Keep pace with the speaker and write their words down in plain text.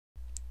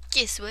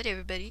Guess what,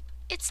 everybody?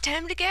 It's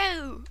time to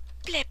go!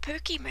 Play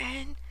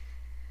Pokemon!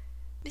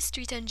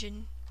 Mystery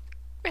Dungeon.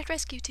 Red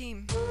Rescue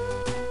Team.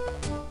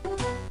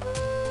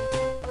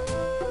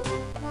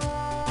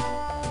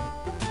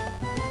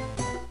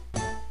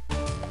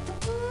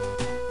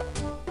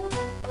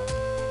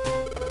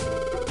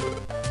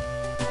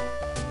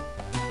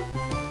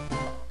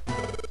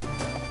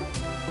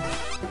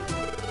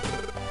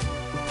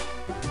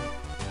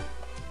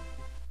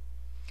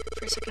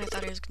 For a second I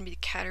thought it was gonna be the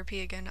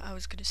Caterpie again. I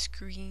was gonna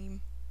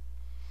scream.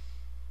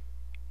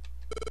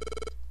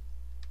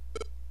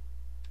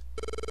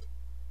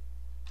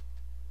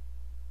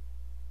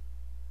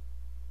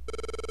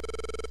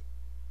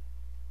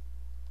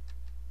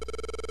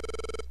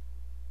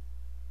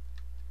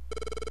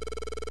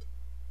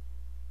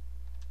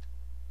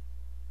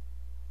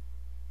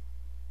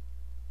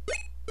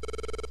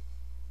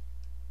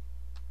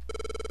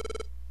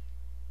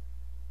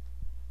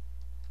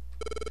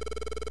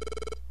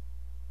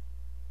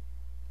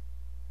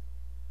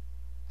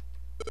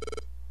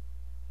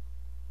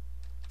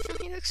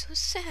 He looks so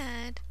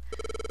sad.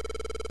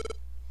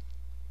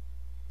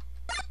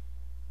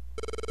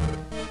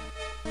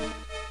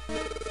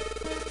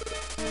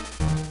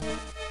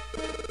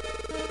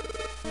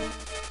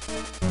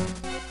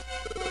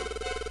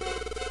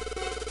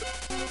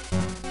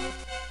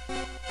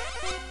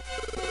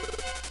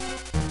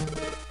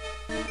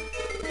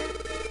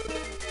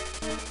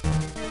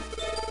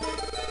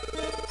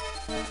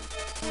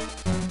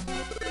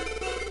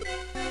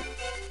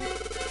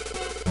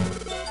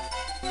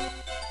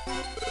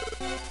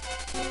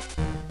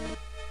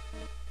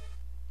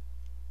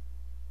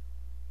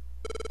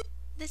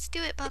 Let's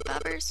do it, Bob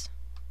Bobbers.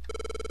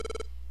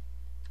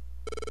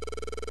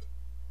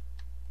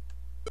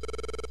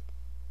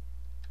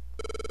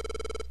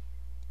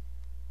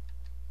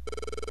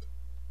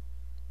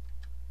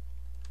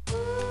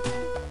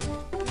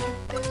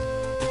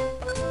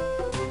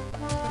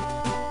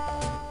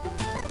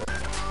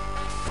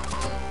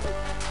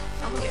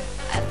 Oh yeah,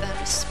 I found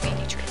a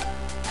speedy trick.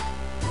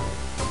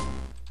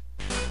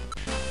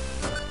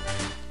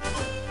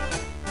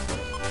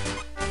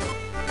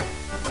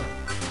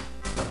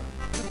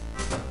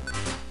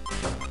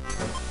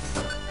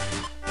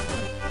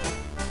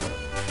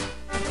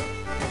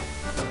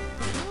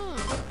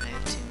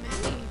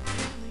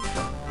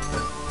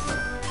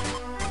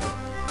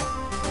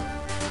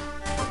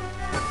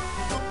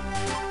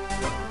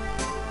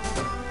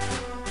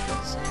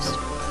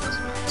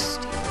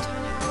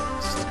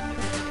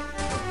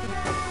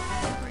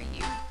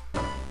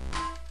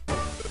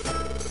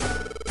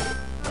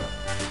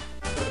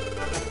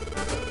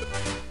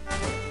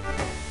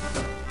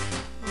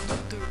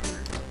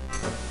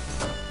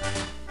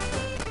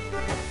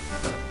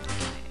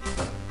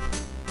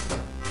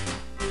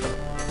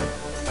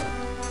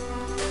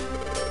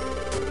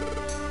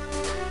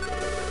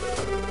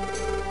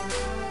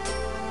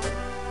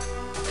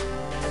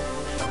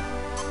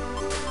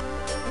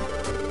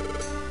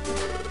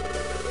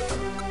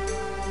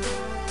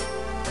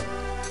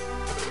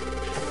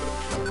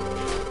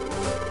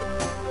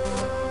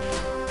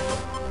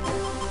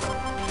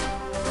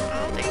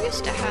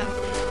 To have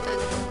the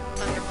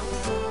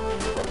Thunderbolt.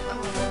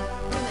 Oh,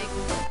 like,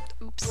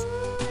 oops.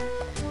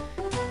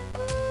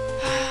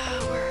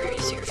 Where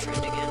is your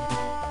friend again?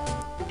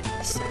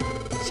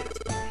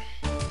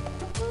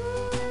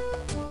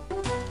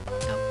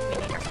 Oh, we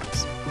need our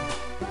friends.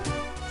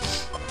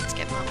 Let's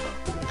get Mambo.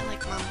 I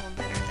like Mambo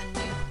better than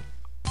you.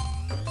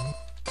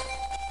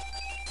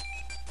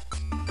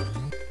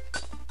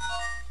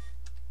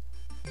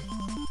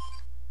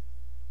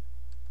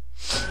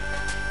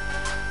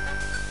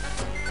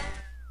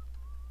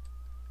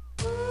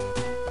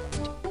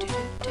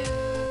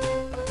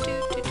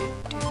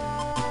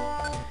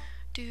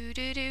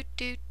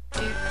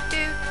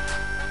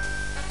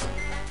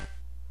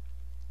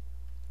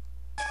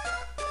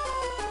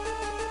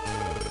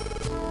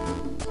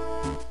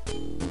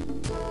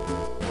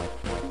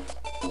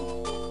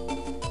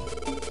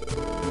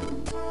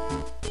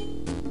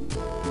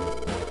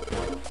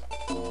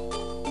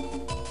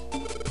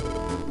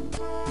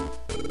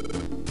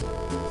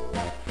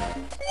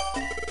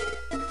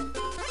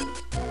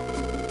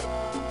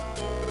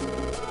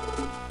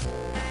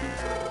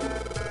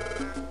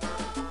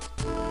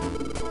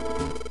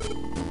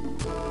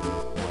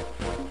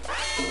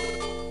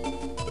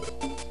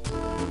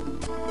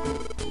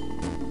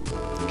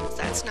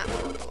 That's not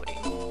foreboding.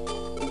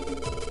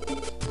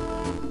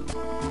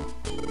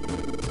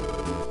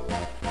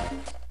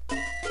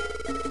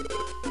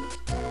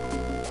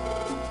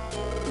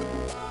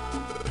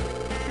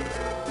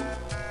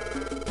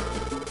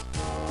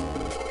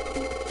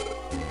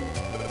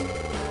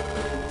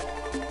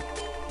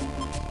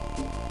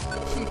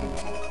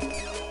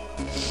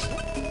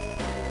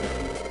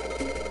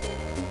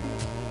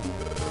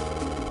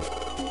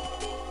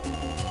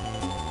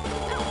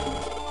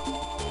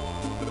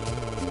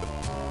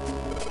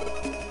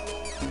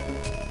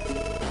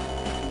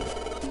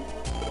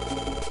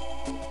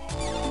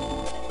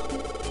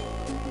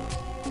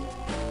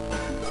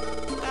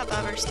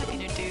 Bobber, stop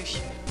being a douche.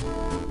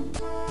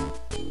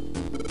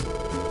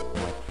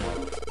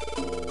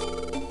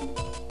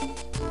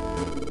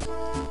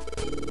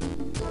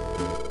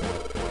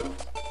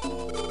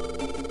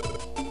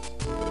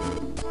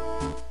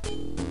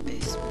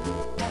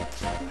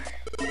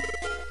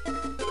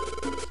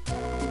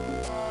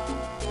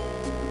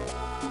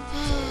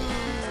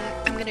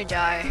 gonna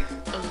die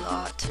a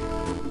lot.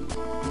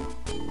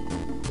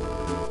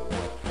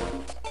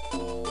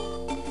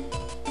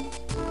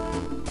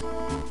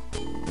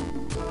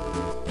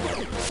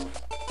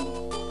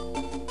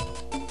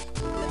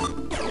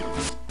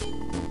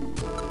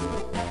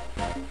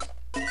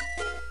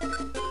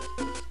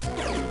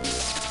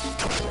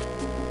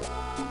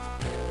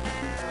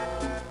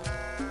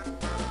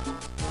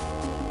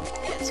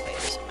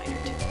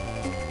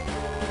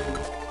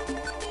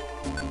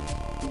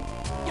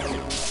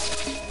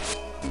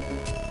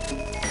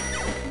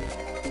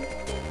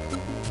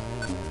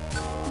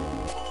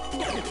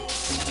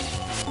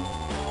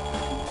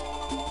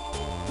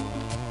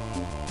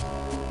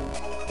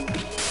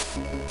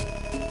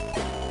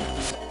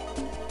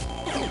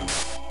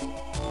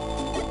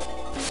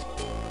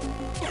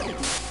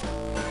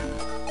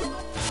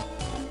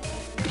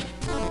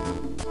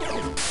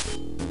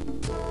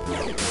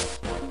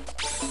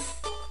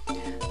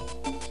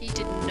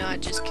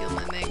 Just kill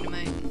my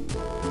Magnemite.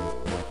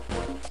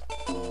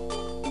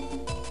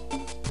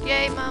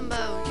 Yay,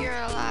 Mambo, you're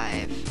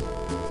alive.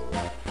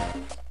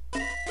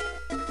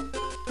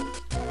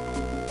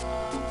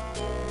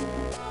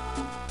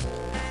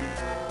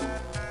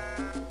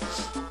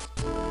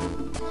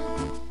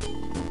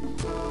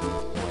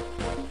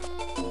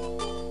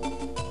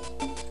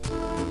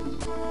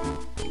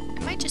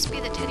 It might just be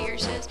the teddy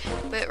urses,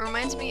 but it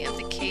reminds me of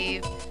the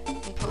cave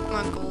in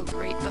Pokemon Gold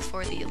right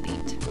before the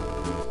Elite.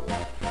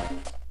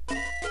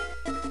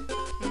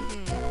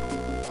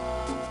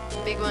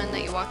 Big one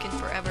that you walk in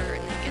forever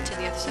and then you get to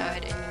the other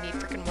side and you need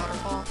freaking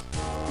waterfall.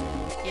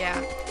 Yeah,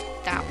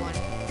 that one.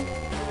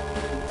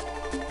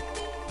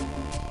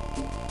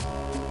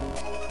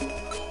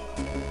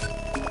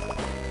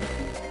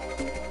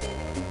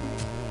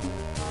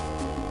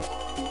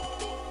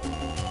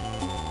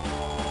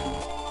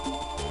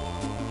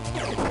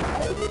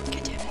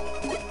 God damn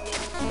it.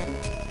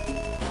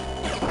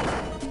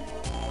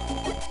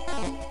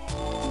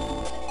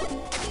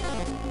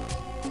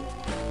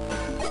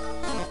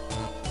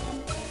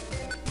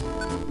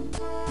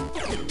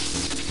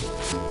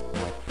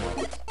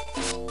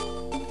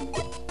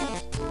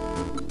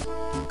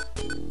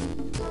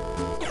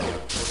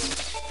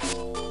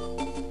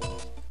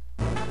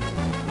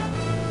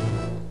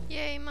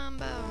 Yay,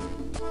 Mambo.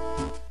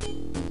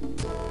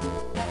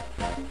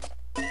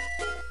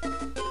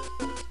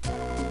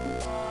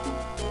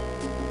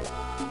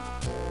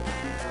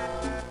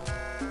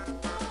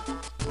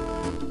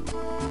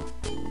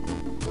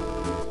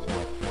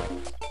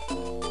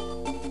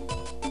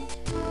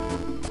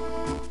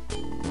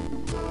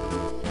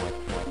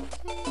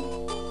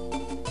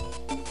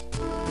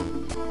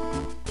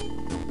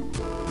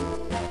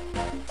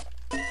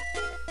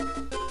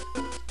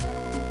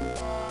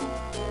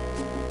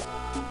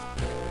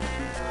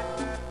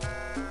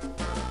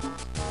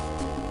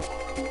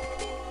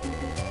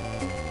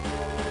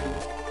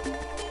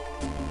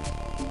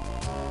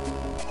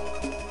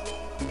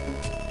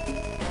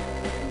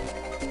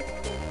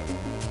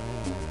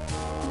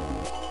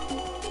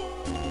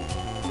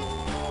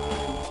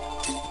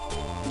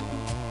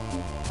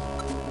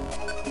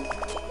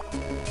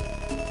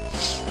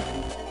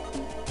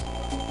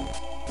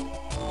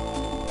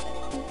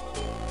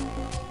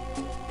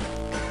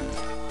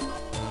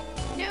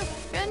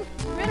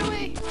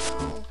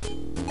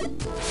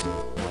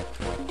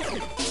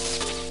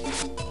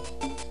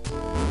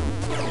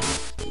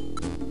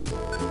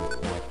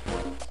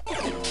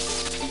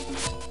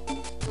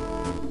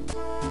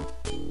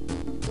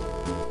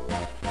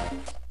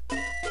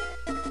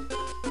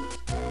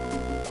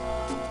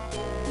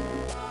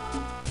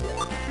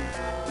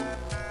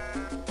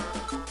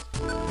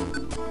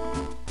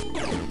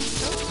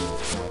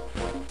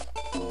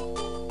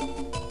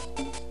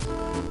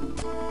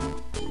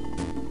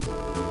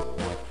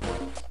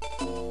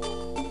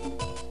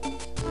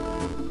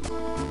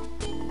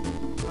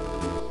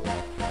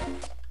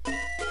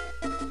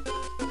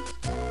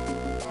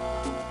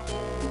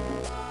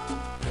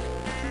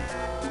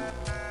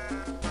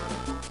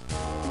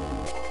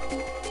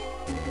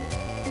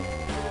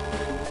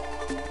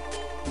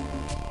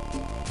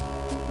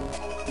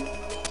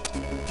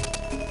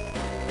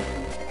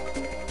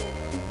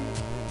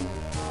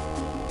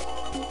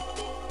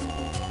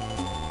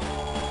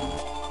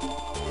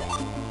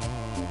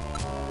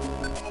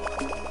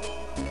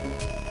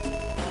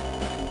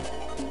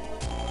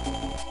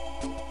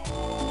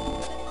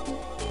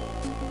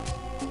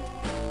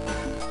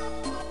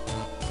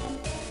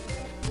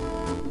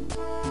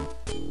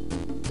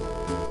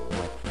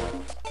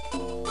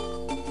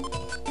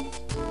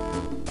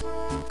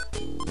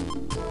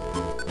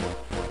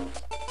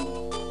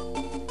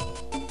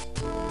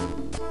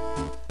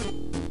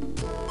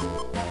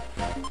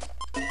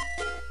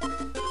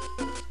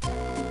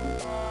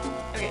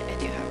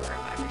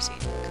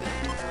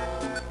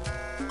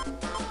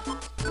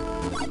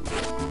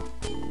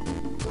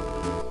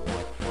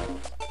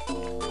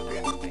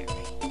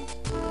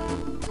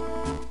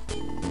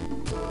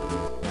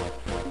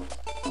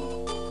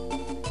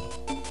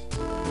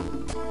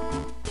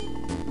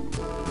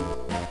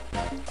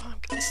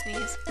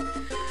 sneeze.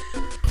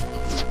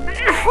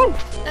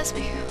 That's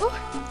me. Whew.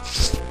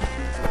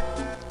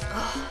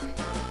 Oh,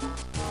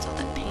 it's all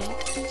that paint.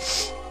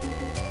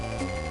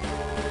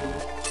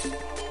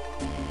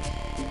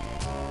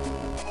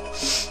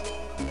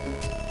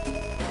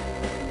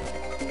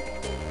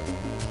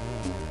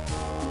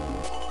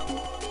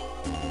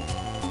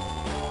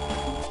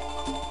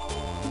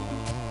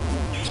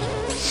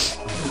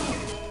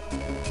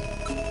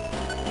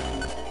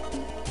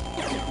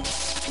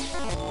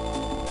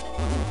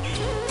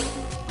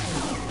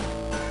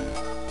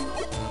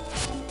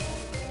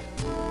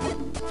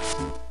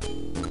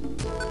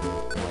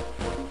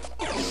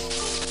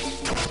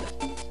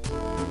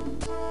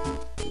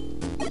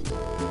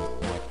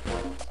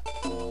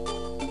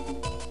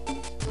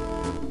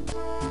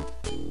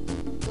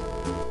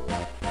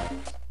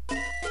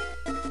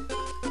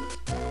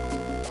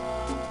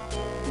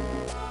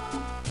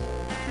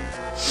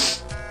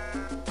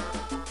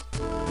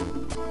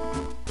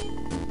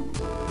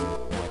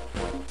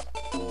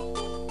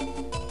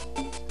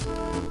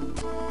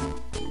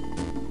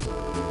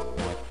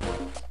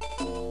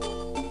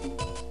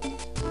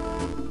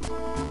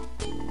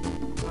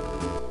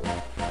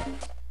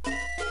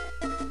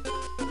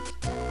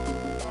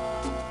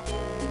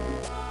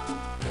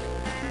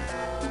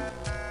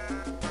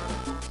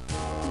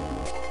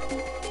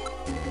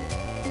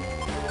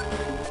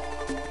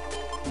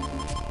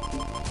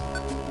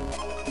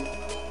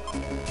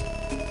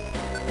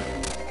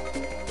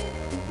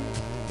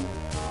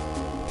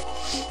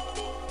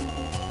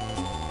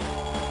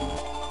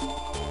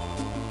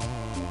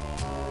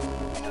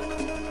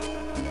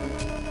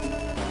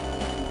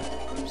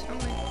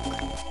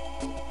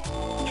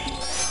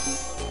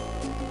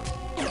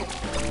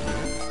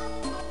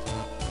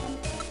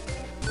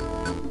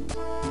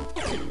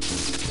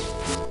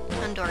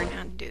 Honduran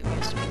How to Do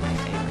used to be my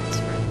favorites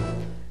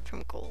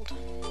from Gold.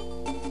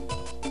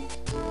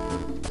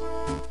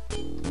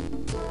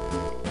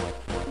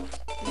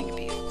 I think it'd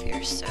be a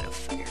fierce set of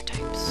fire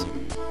types.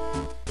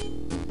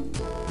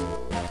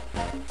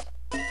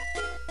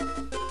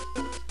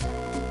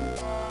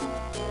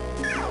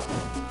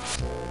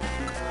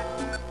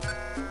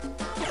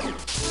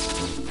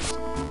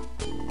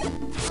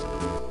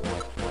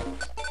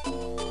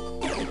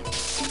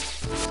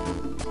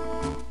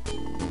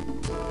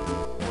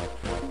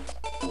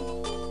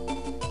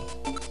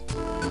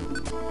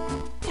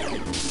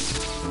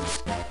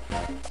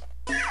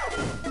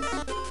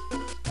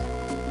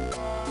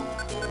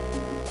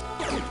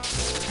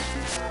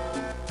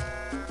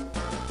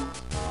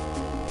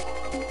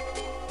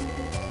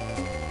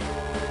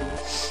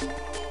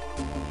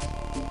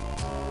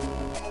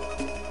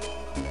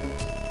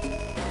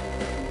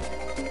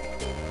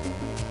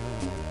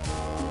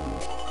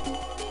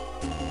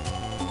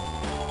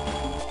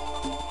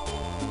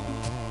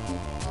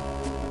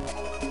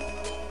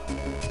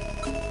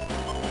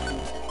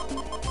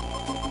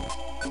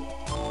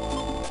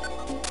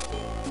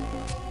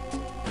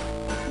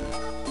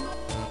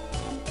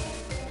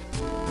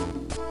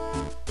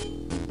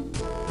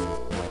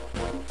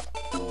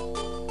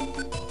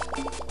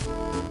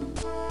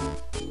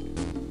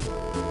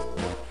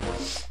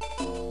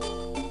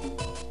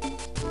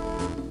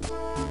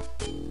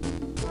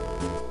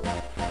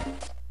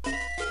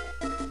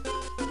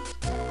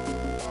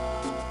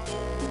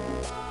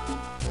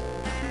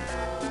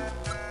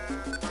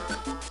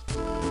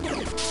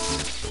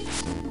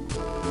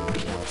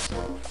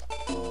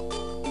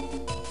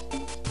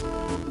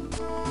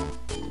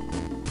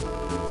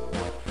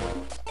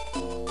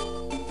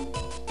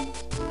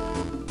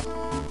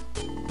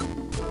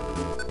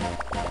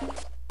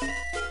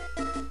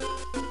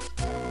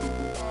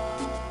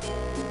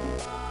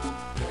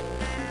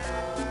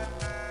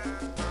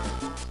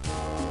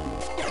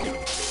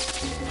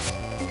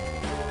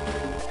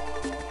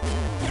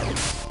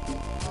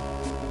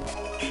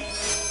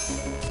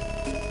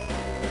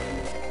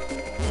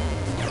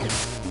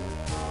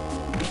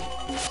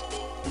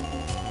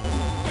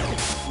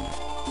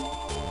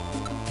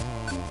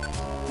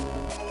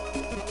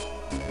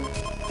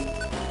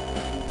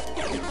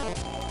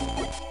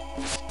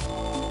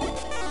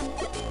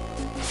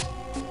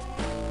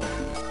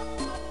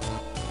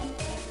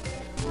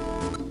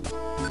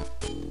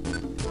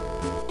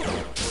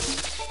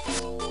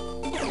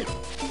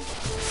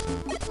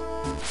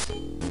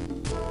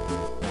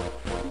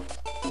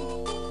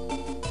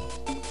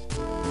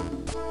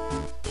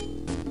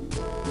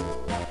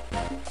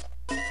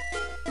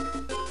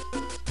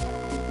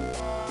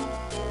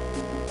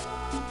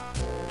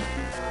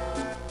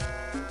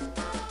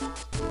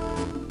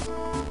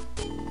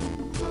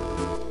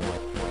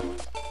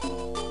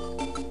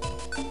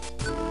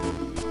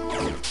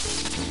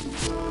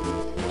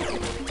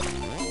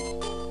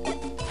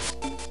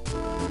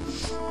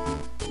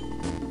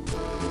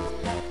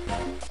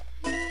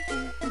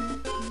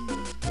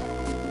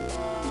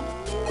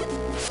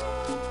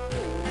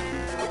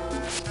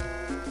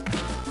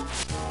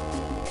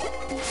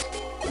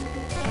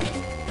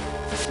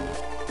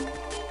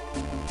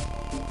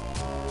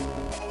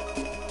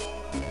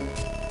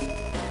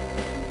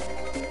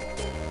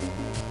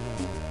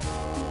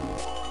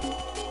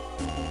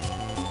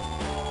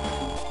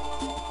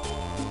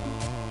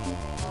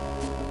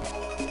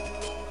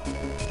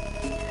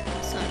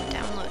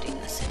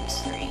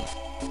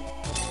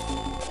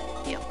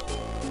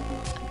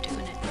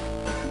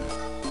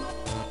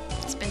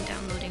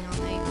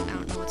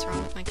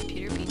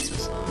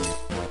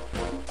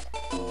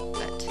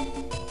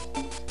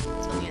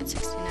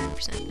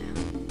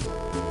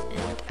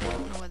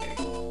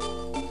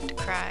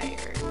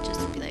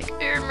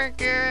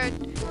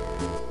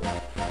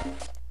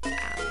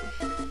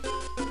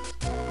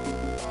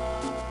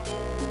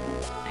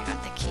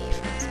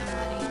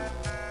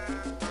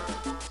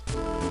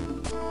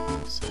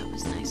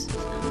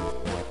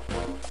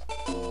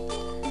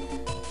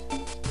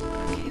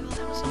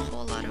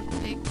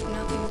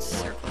 it's a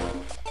circle.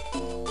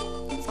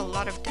 It's a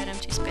lot of dead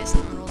empty space in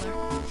the middle there.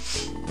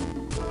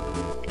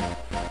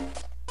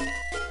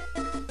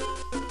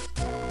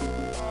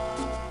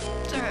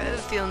 Sorry, I have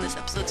a feeling this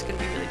episode's gonna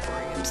be really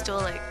boring. I'm still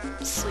like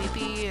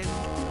sleepy and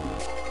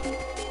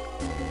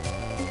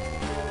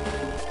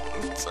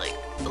it's like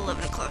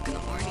 11 o'clock in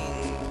the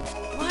morning.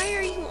 Why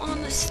are you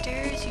on the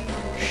stairs, you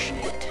little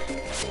shit?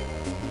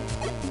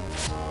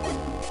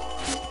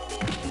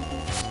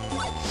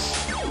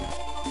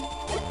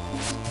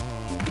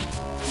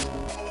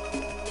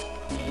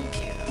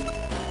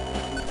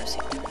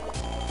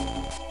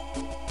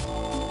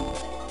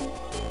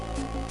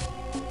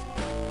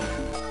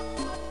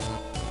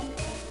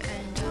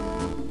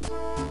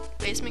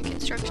 Basement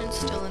construction's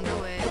still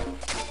underway,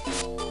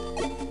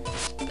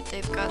 but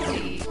they've got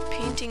the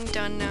painting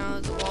done now,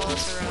 the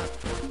walls are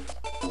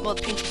up. Well,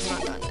 the painting's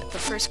not done, the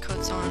first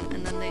coat's on,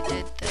 and then they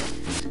did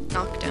the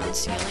knockdown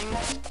ceiling,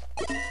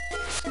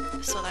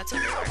 so that's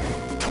everywhere,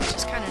 which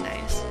is kind of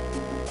nice.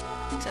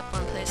 Except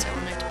one place I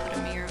wanted to put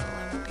a mural,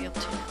 I won't be able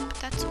to now, but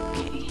that's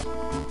okay.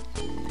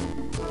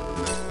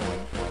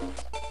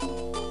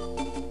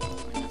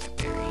 Another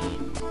berry.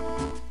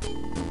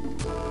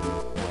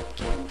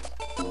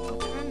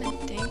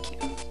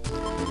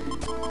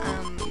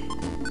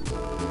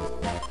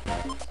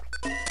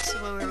 So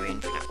what we're waiting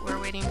for now? We're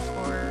waiting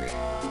for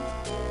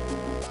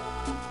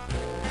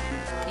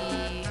the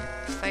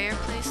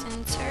fireplace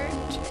insert,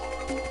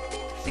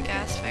 the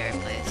gas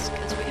fireplace,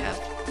 because we have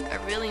a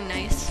really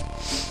nice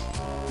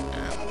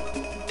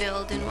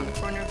build in one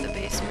corner of the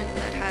basement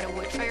that had a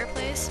wood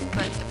fireplace,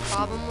 but the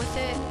problem with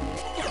it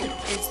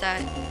is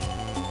that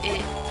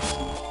it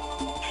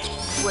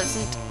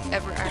wasn't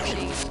ever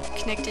actually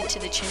connected to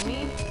the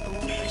chimney. Oh,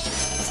 I should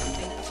say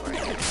something before I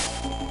do it.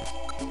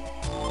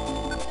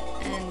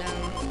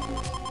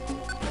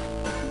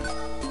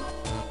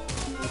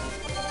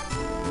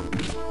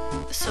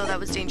 And so that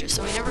was dangerous,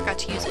 so we never got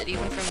to use it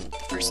even from the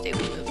first day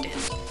we moved in.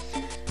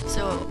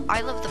 So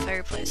I love the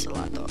fireplace a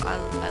lot though.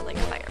 I like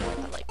fire.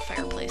 I like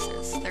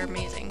fireplaces. They're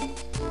amazing.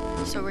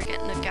 So we're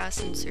getting a gas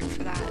insert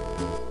for that,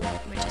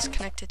 which is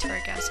connected to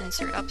our gas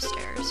insert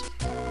upstairs.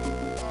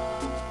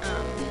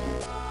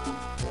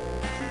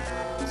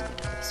 Let's go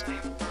down this way.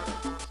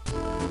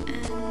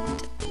 And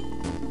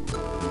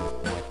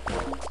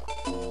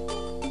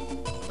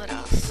what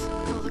else?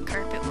 Oh, the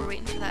carpet. We're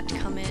waiting for that to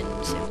come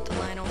in. Same with the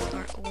lino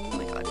floor. Oh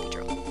my god,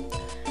 Pedro.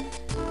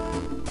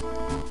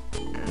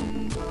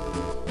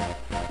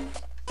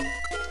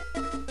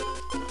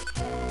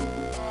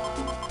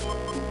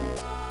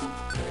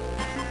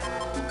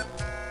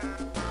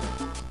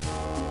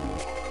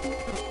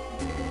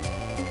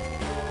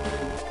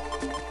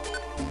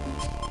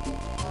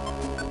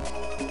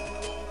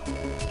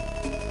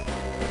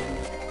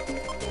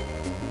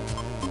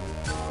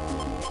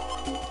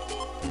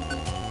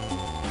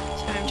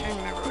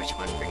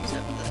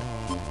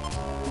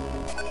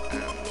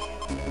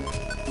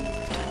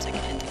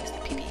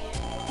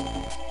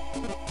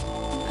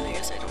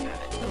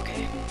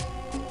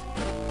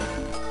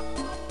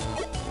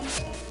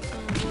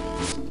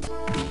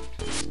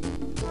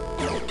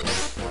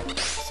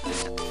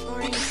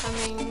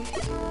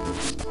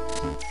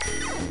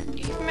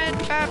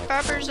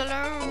 Bobbers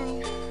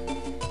alone.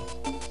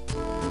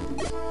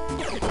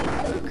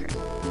 Oh crap,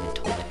 I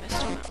totally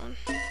missed on that one.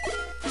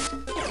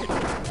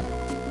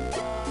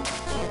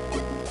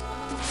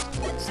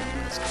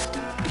 Someone's gonna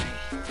die.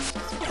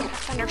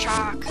 Thunder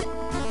shock.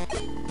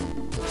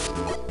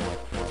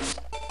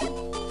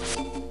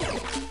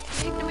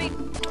 Wait,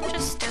 don't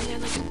just stand there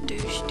like a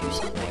douche, do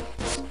something.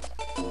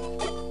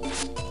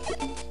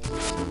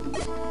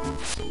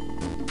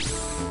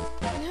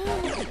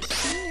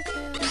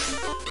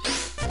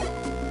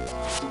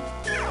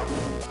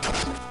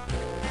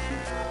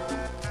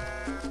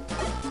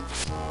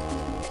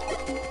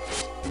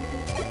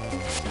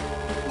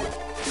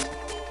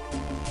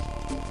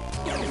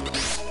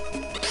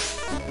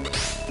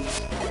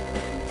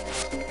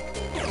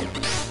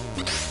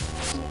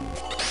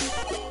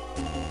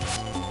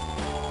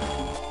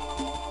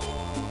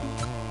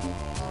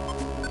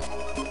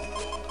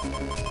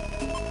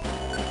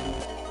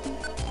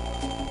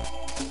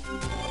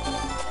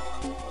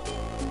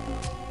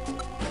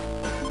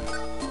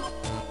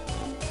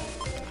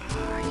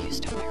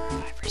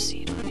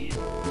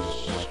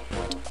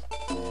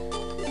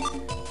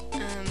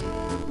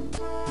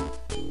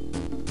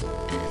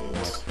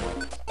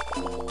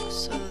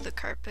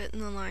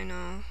 And the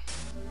lino.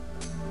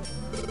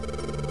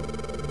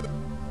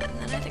 And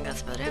then I think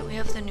that's about it. We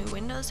have the new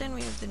windows in,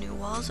 we have the new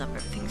walls up,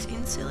 everything's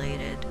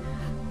insulated.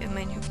 We have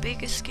my new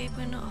big escape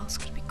window. Oh, it's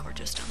gonna be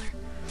gorgeous down there.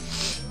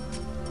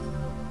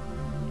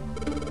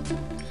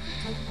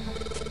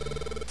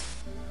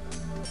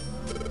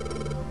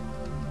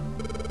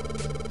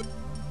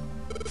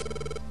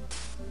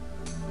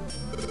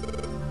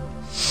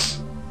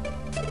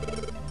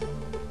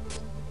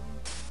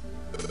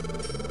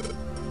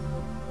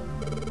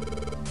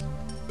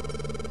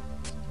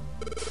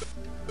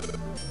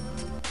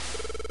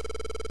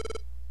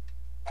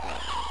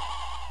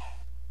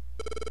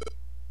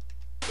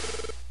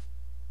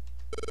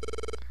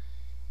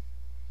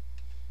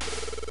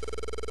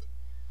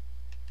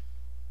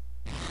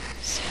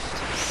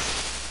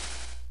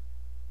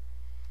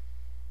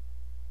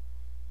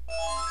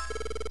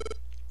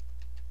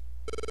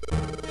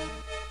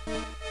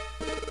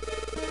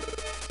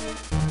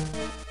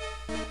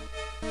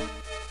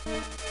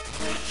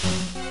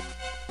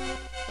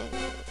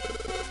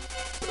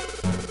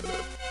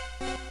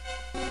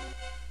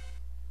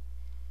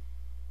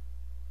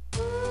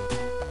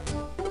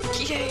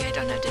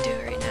 to do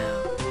it right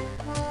now.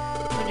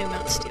 I'm gonna do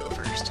Mount Steel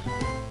first.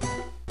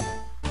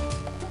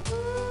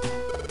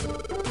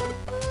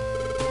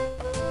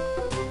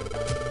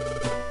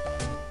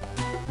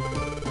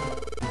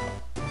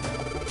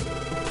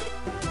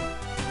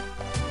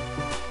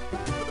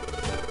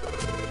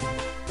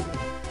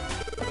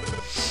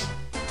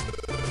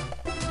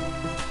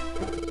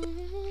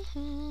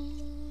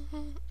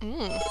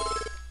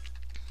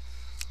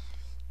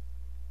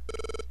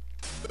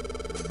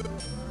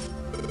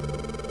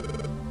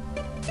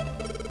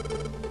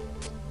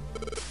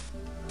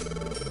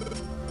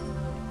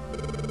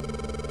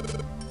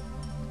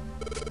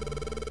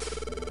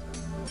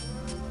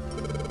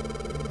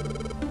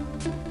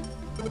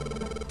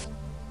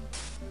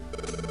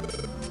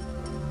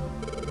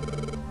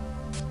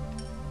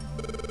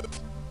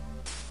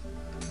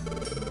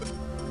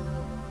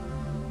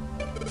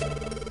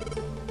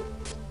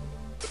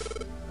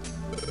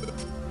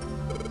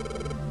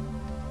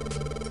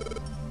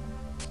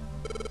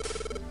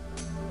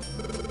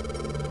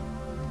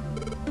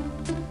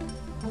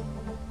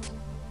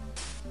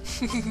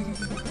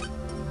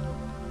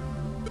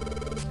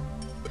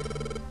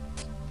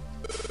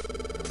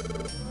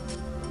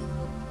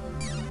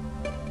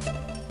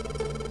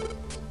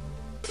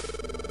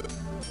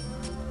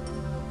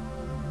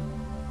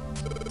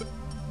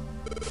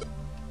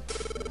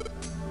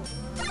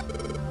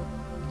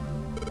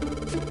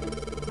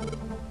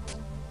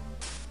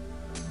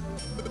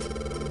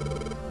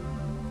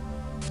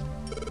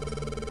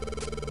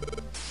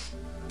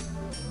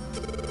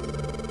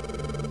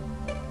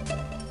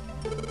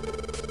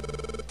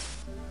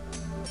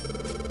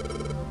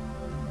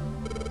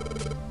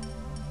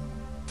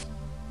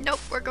 Nope,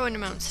 we're going to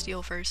Mount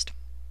Steel first.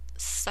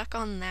 Suck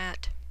on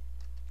that.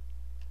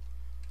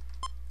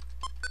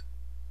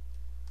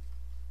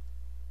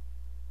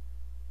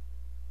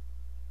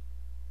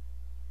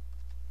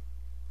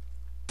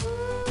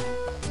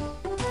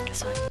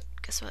 Guess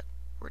what?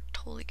 We're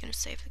totally gonna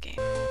save the game.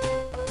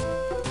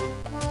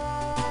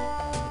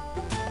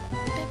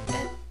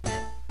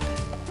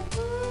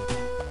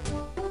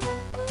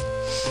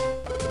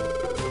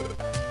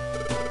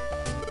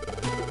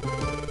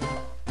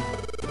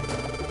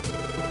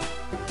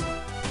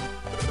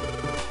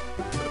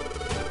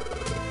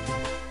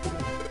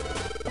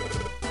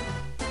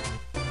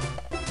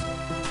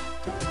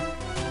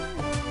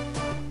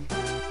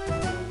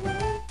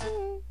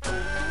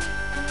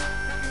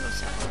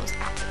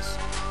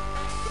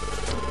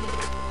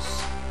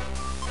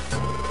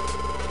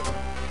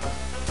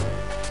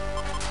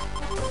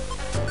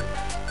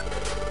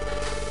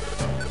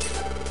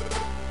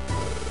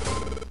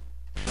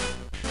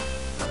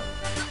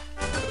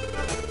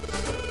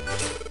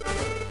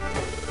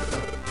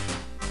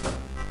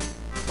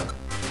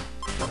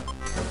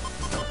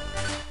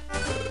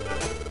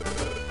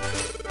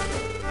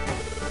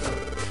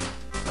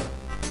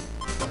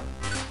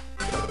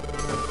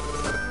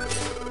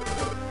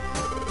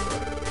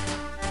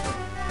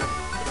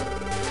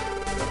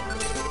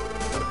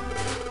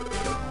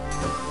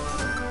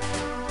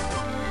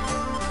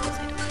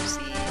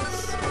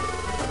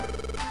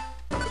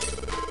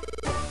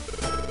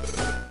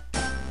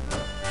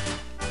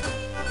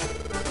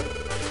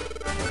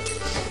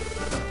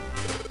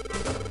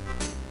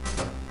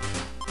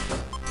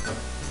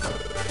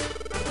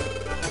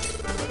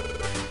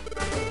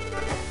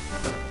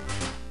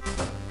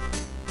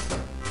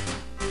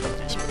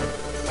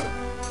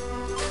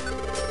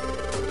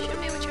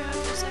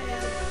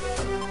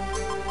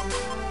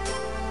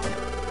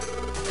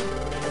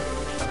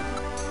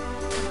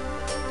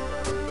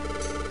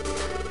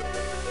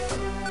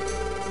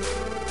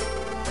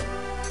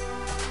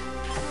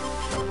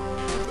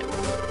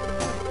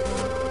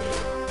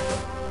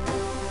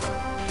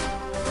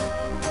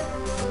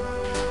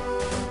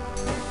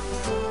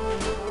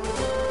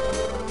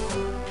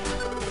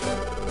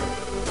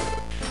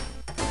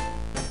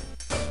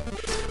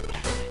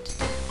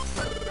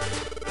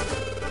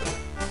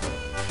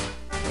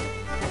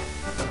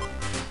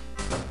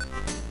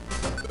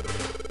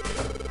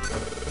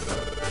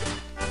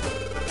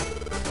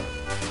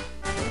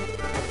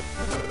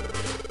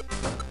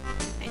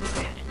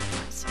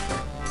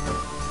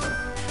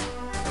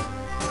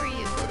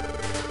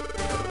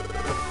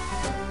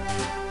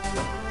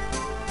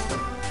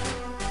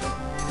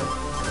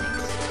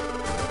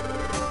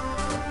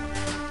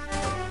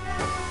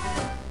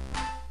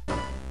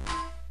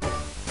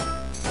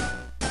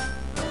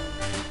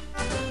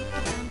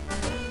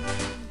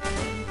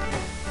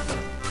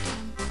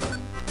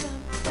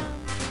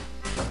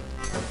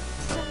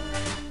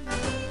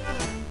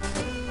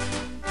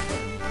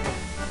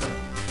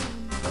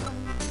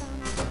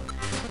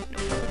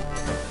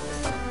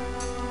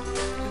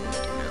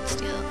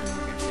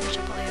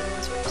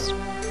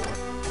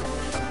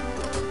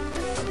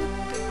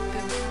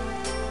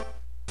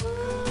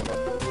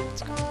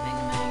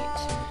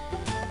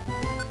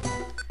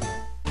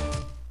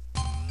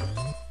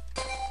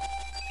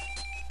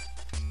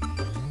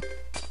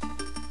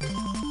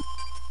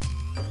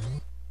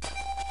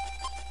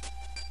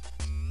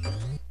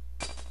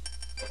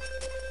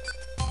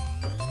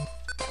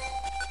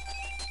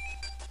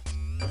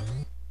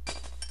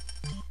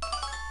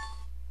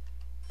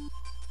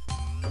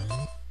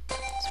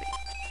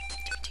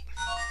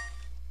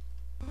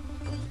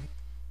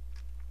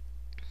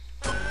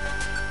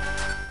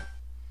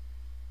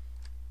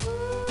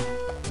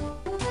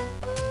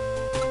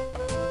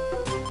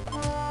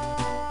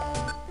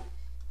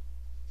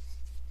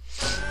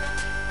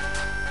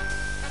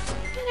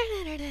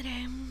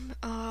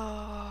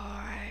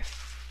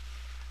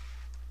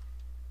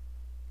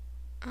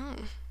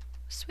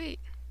 Sweet.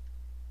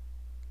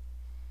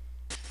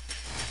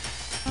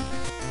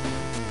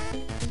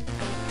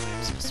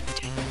 I'm supposed to be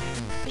doing that,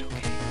 but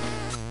okay.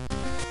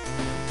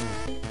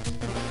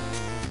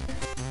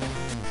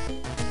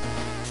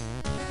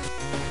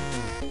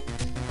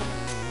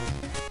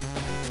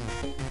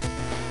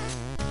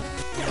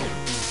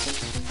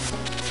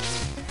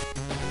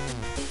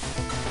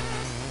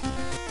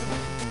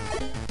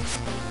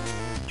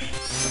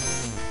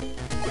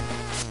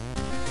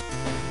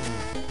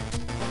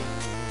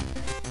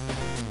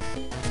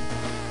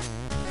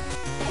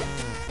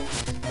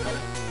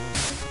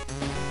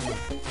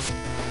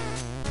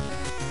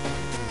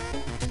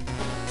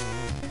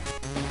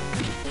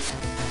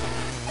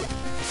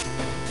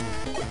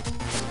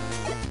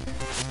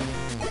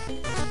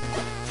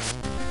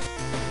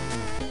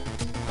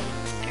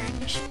 Aaron,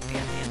 you shouldn't be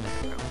at the end of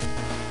the row.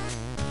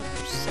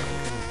 You're so good.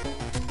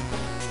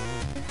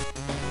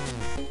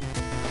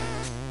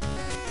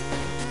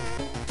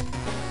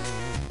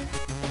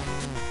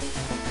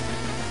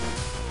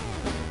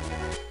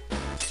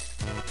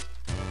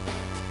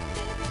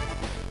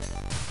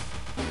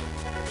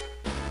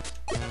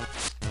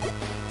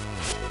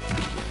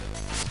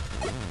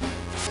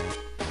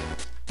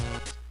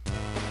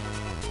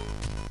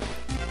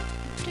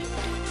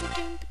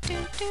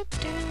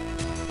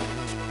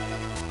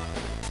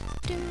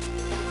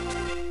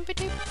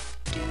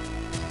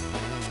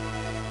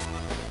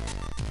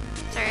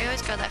 Sorry, I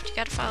always go left. You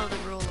gotta follow the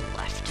rule of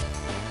left.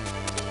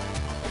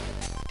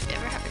 If you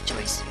ever have a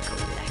choice, you go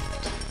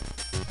left.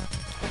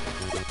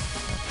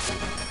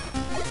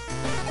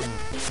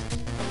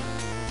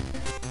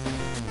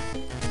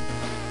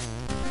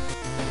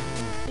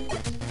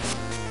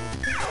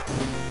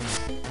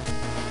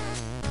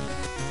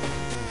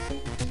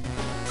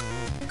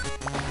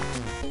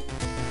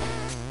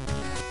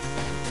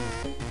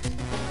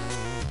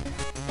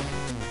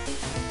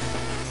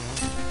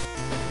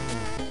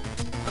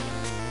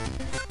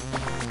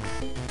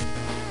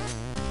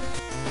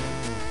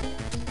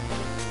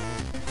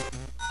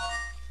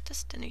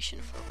 Destination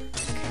floor.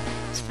 Okay,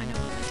 let's find out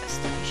what my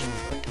destination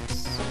floor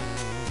does.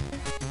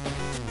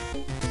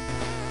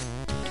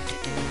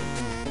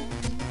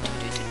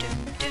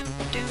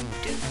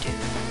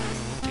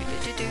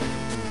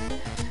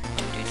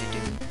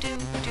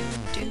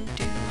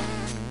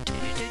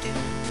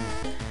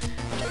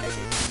 Another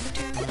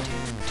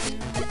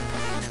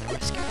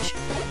rescue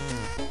mission.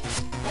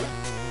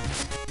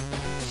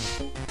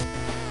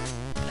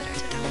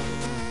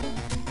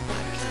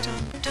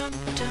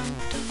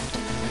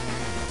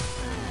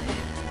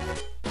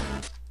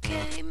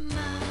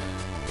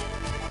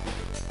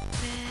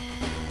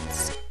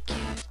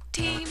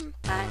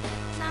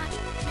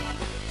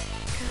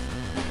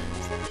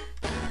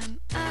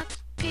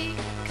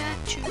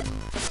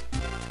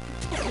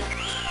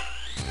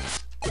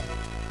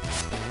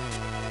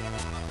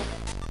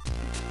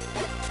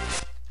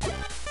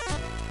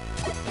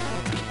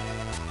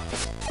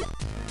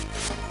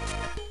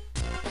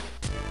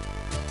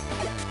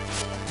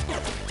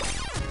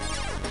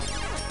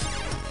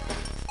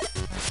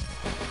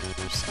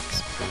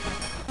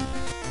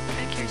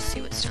 See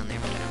what's down there,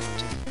 but I don't want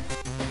to.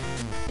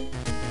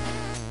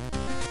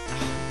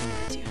 Oh,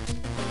 it's you.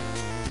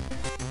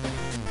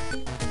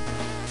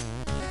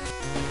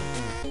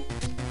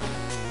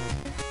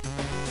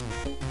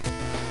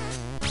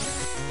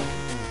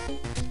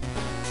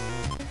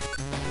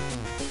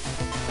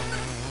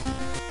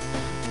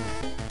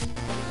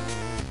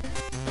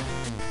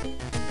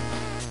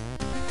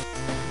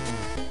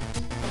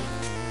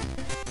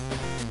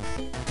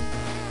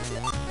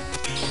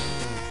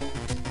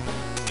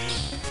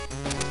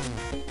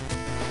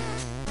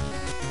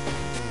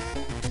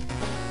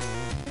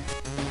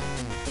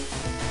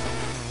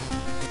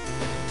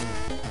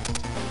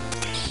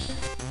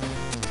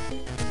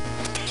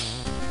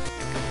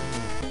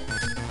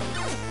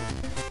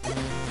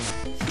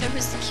 That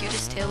was the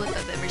cutest tail whip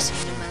I've ever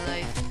seen in my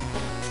life.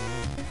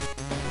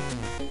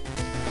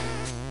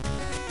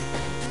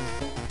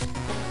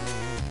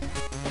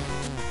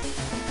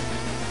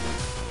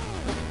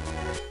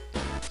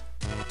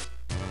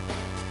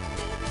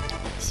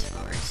 This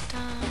floor is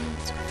done.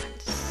 Let's go find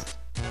the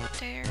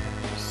stairs.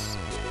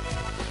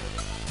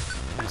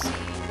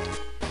 Proceed.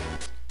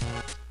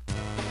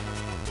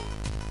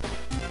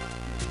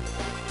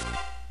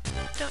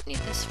 Don't need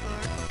this floor.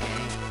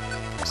 Okay.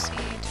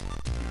 Proceed.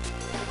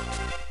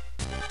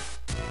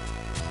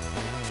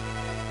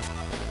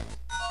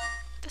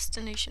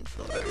 Destination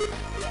floor.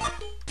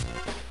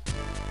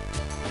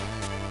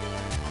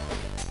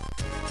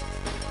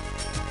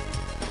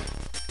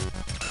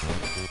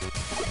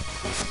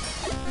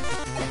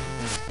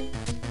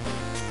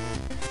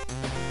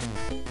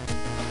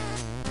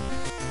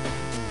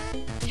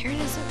 Here it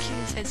is, so cute.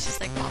 His head's just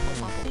like bobble,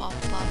 bobble,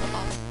 bobble, bobble,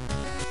 bobble.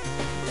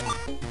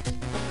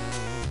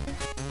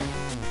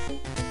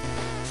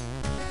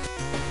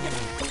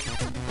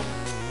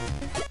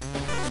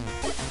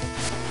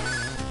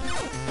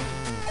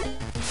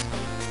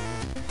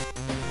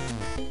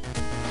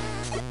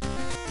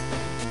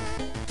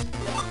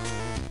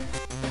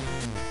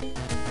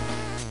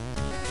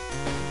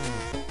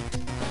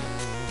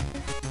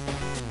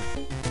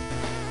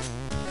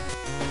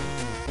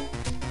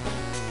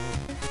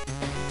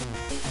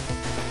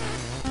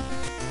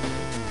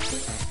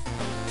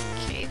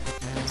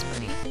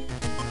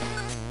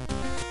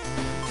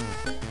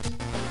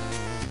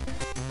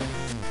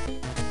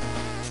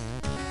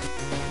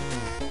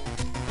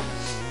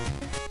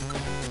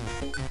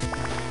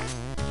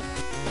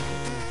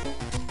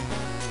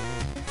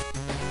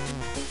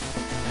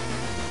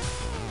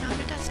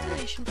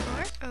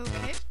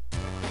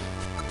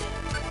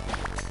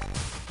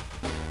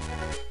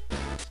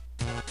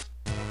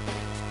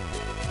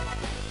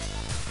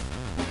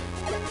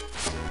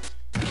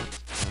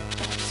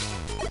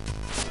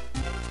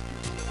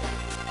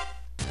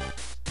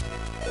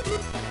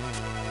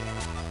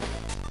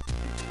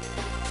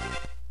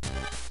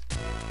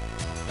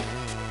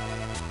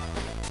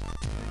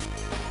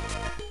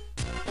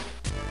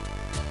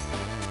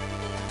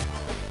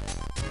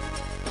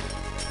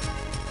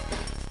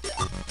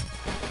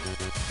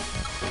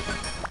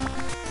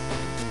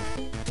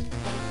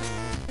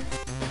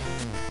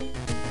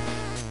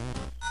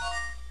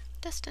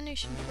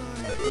 destination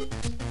floor.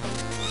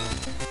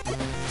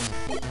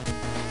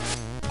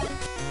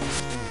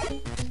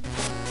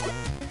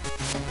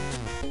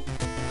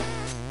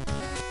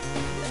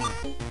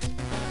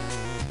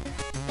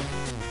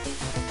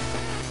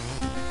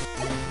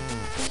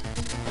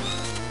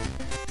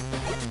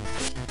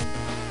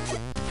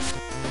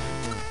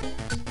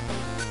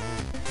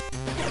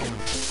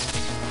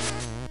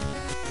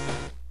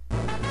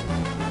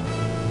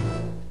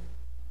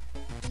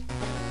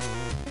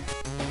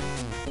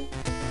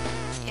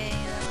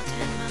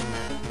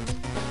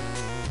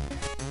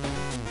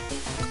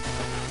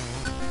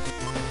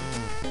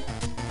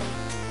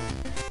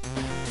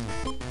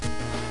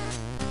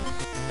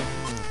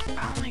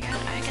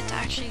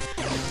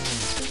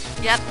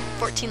 Yep,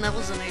 14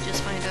 levels and I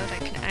just find out I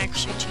can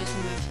actually choose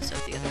the moves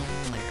of the other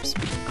players.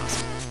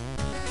 Awesome.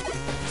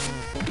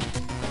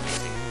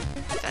 Amazing.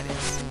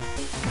 Fabulous.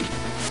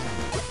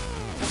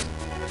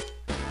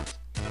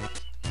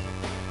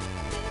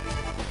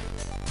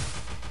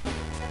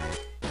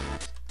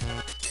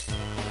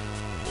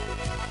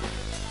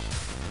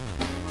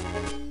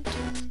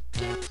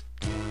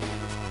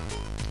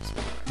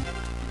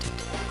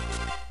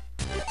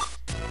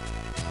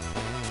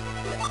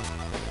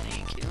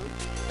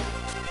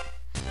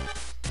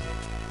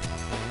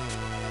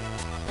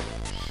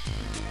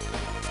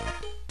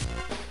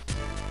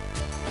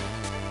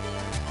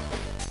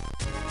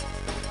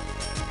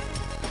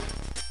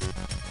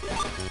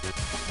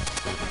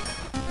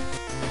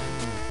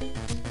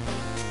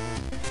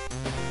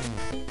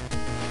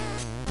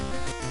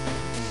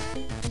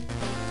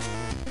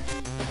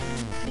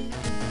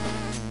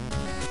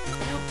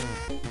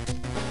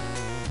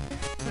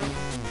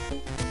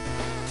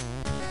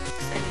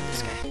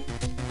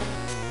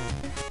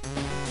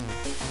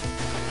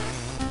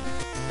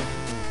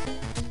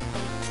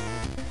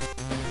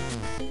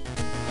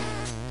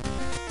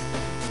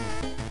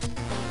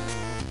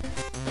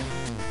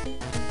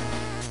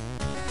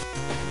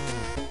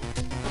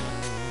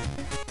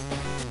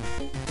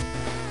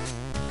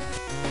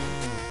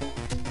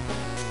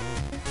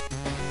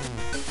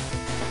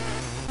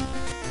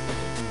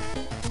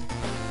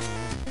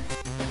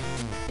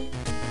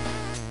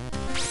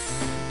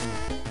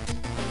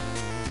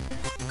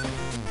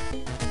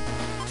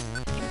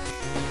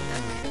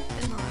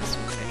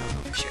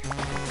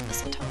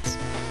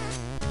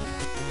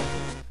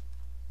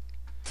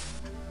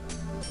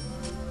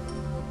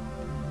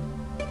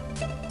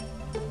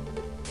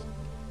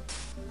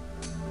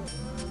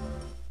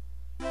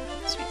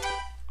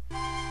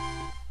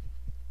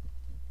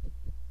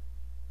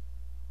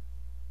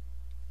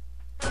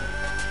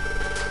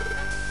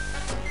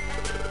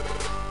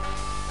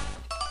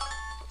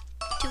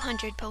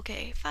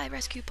 Poke, 5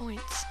 rescue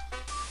points.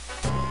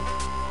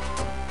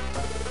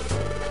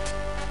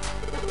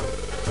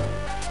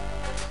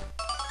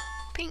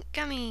 Pink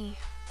gummy.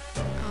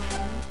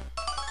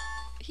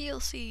 Heal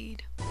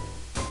seed.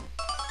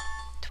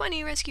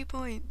 20 rescue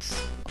points.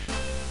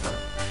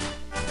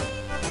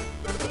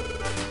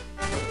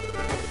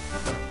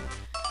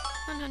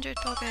 100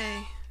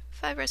 poke,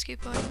 5 rescue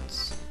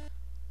points.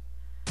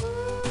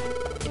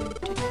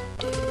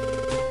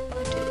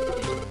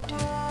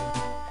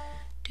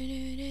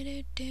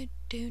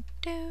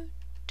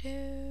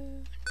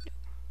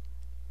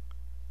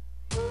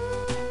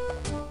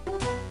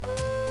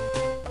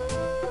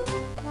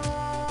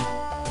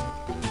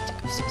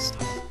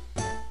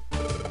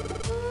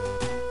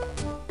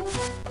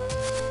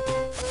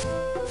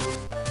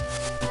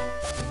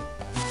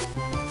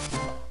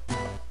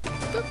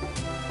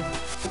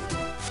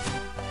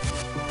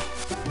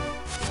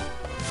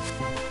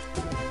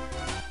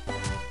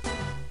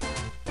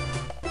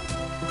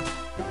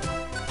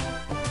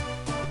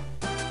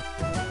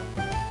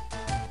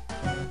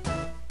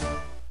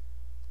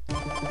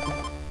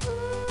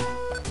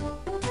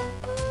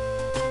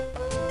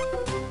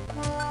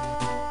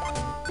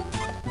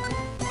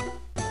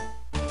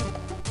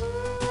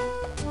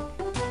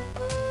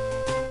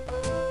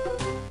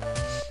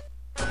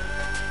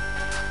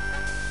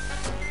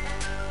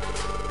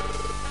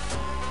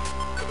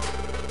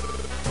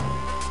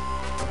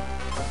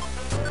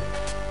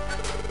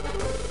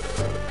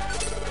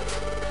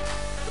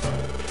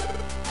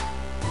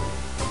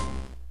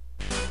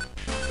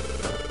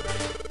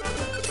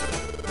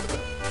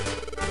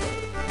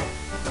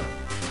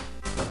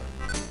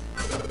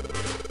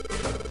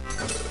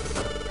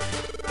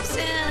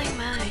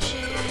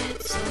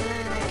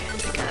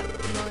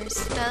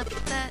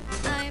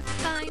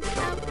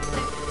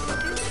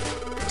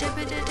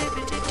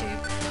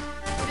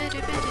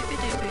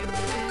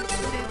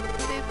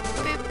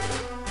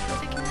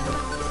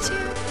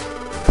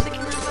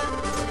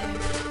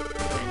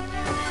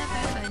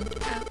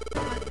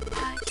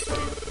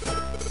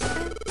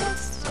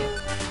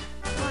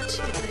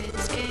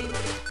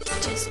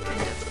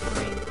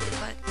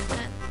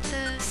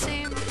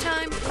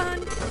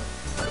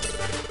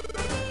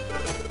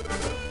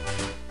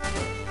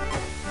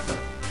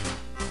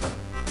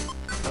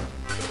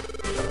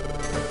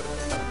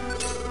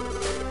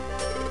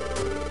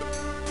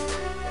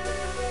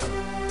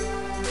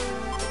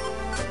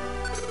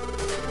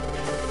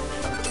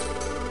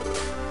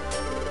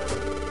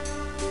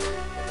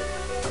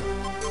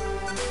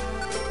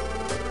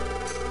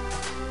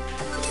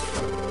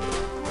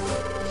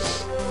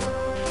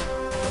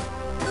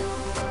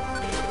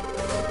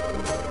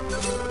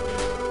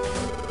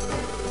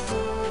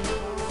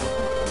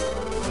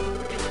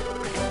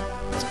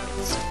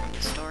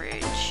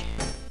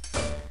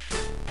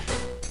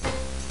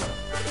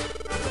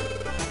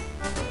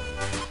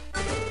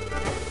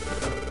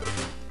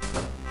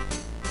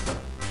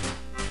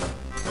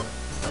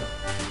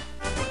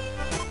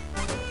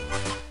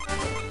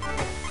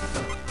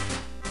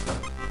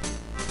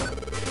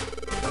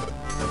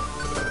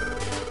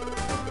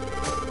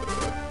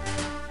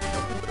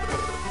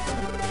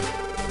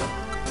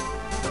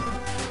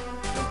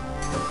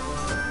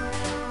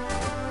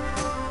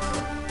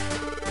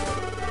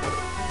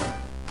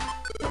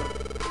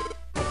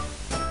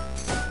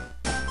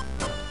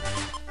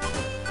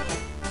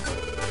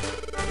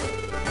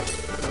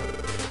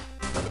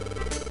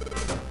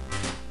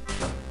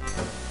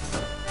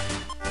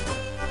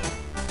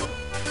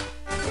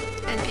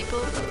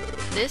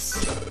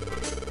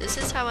 This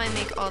is how I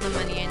make all the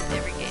money in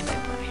every game I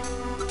play.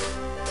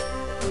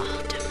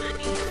 All the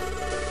money.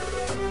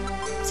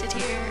 Sit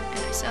here and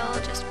I sell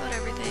just about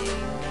everything.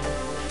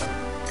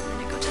 And then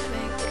I go to the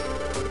bank.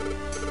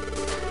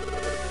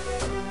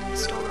 And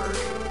store.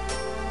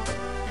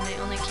 And I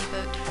only keep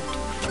out 200.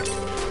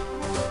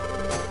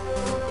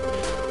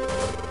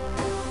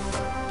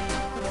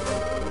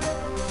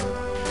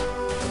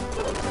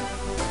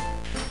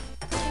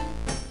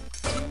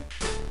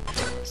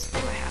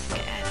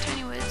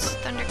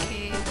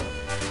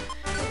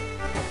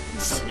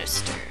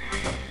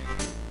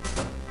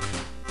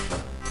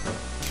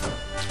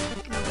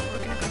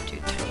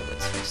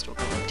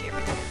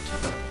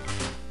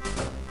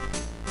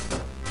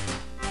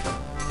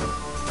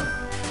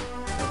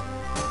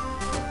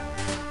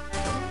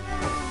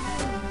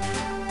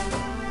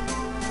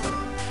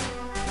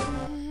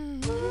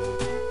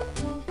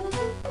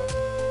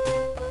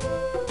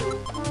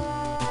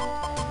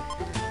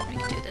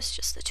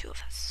 Just the two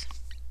of us.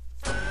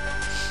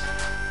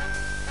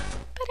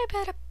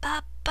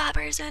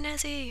 Bobbers and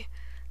Izzy,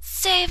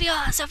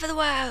 saviors of the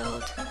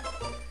world.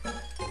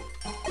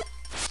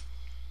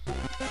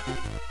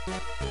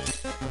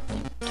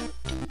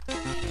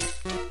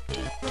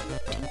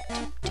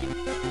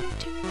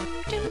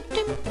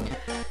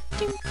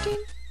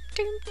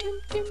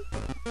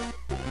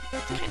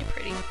 It's kind of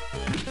pretty.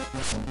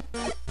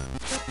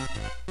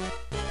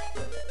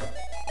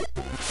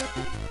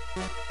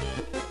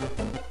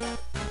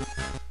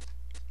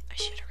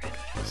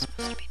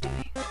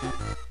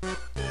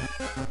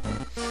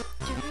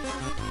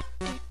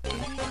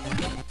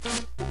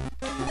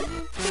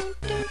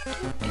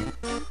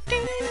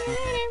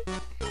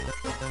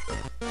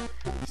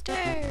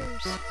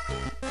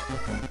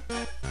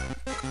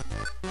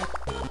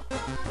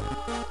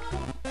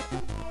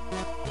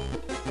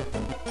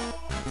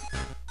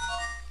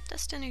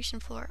 Destination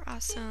floor,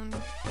 awesome.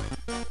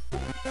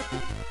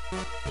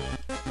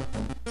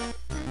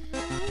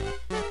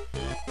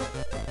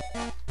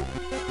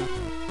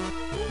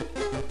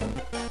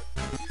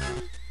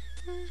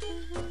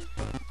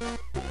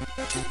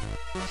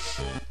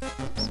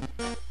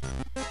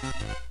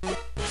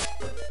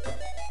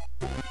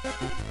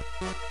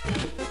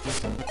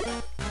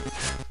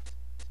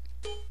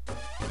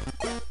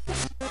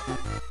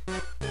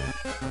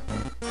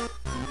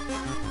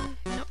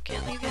 Nope,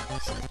 can't leave yet.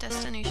 This is the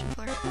destination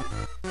floor.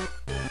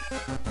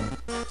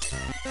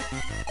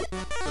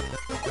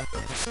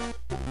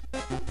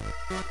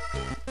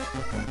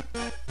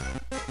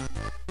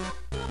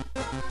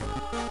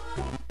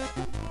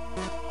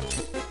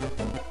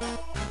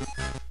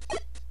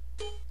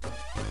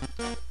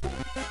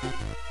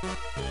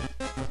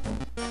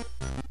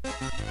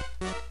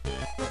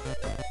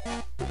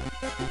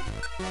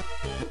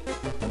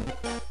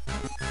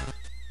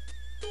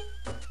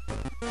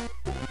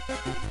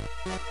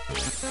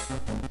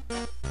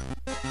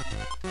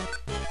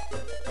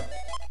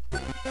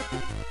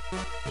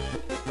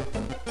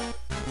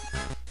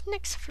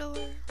 Next floor.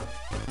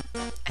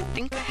 I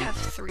think I have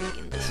 3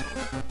 in this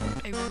one.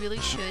 I really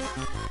should,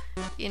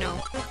 you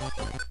know,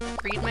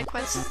 read my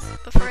quests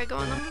before I go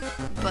on them,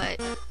 but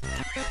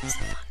the room is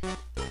fun.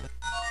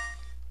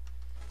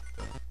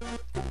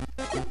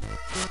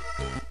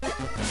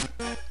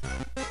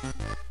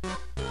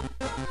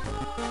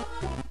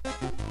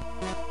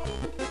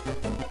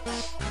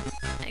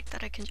 Like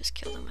that I can just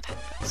kill them with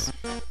headbutts.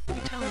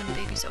 You tell them in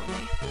babies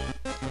only.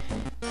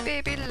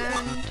 Baby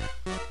land.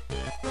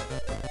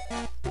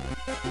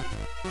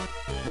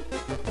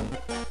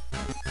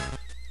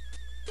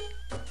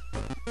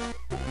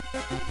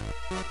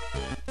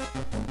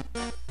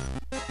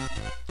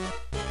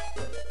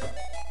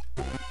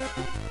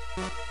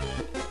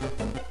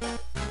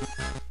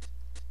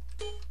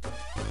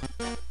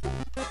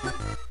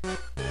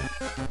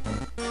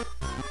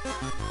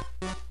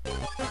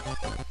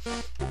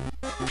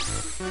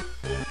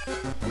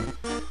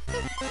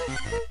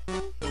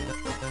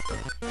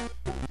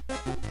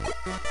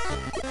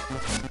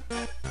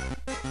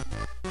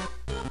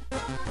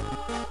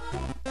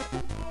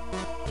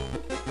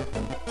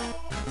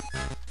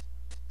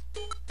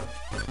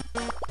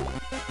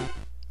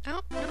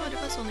 Oh, no,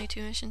 it was only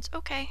 2 missions.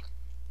 Okay.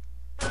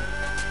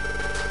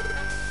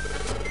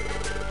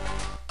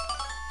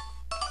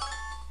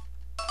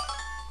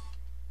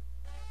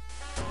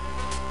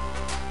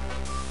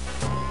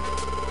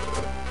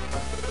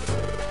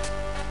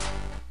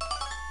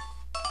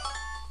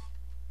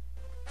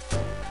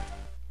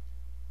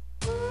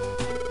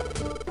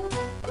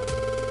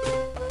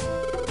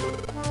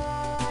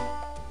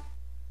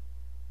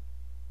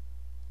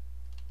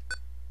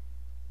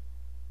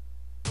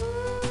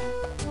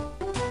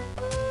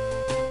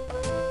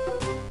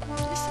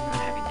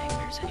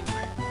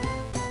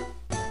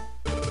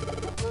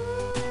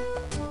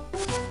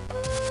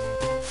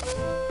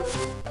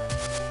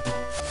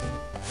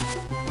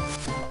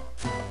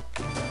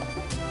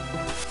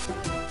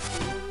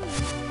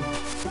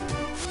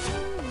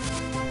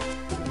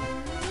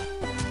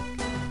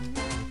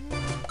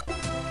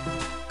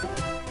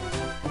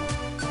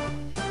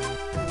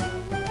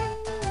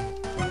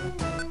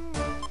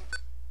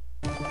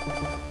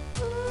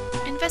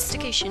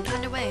 Investigation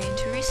underway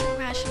into recent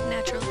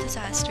natural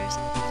disasters.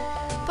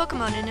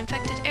 Pokemon in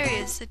infected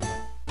areas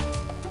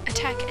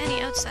attack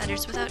any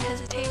outsiders without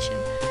hesitation.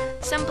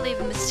 Some believe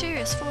a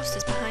mysterious force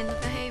is behind the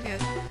behavior.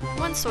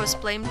 One source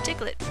blamed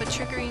Diglett for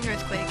triggering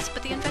earthquakes,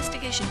 but the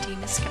investigation team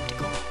is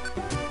skeptical.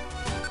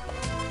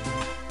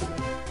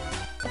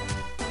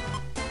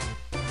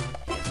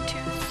 We have 2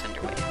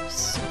 Thunder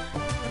Waves.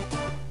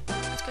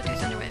 Let's go do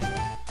Thunder Wave.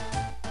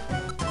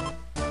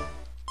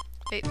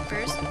 Wait,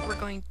 first we're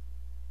going to...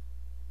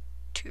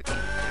 Never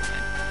mind.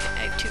 Okay,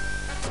 I have 2.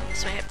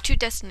 So I have 2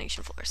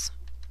 destination floors.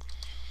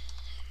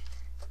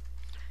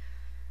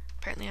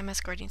 Apparently I'm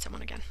escorting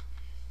someone again.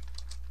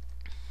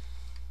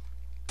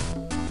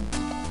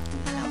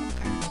 Hello,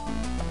 Wooper.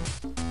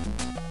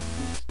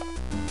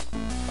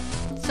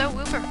 So,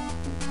 Wooper,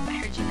 I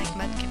heard you like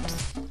mudkips.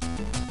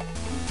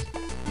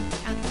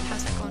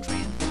 How's that going for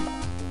you?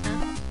 Huh?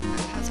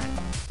 How's that?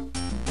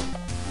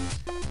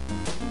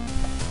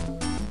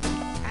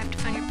 I have to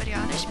find your buddy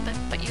Oddish,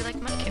 but you like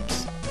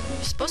mudkips.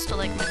 You're supposed to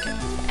like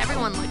mudkips.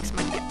 Everyone likes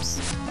mudkips.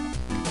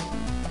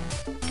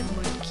 The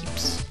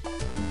mudkips.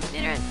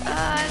 Nidoran.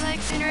 I like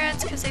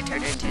Nidorans because they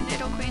turn into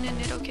Nidoqueen and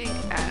Nidoking.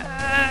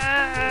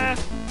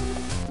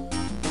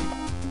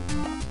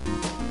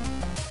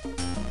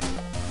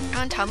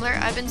 On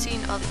Tumblr, I've been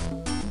seeing all the...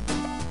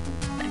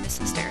 I missed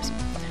the stairs.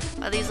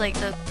 All these, like,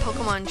 the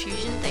Pokemon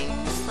fusion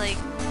things, like,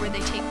 where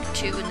they take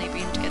 2 and they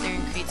bring them together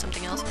and create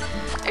something else.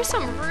 There's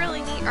some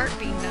really neat art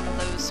being done of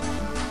those.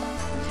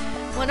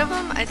 One of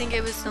them, I think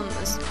it was some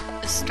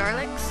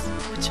Starlix,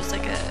 which was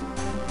like a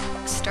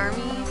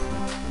Starmie,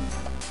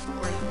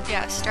 or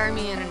yeah,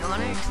 Starmie and an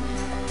Onyx,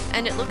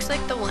 and it looks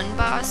like the one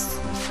boss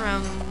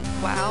from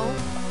WoW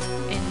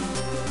in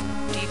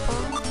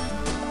Deepon,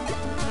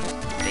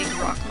 the big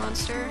rock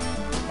monster,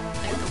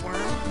 like the worm.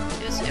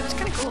 It was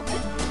kind of cool.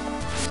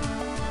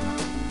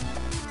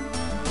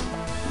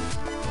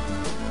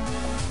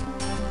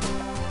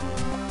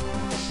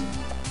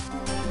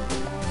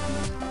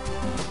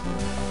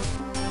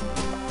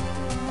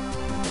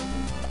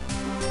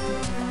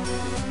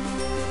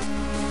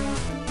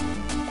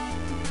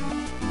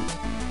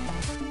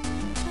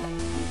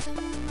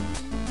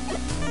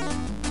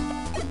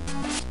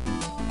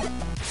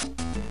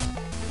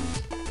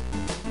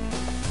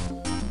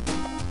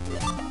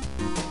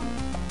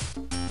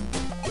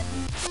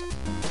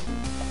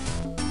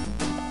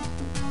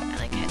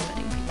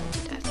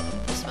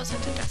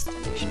 Wasn't a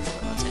destination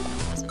floor, was it? No,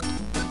 it wasn't.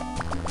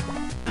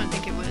 I don't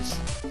think it was.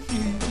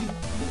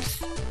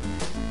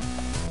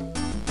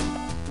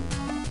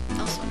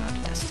 Also not a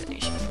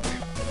destination floor.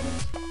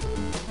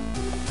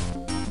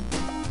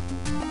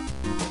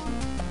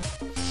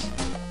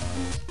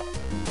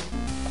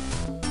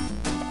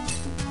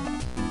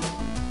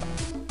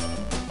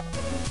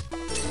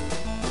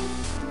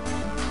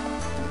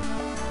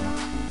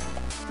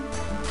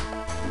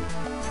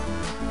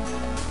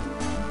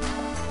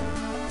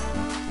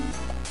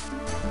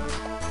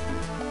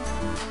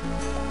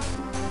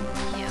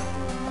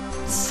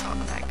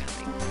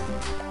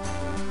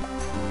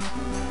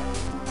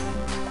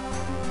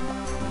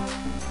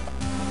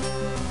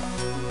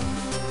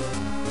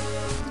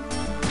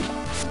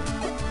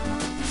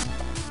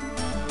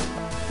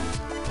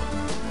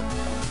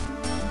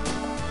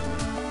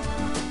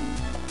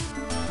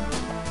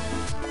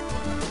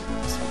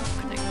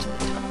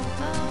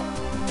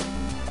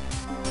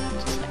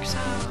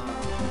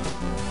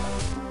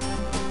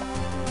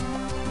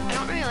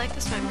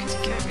 This map because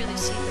you can't really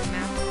see the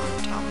map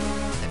on top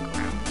of the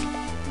ground.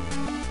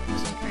 It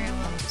wasn't very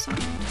well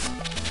designed.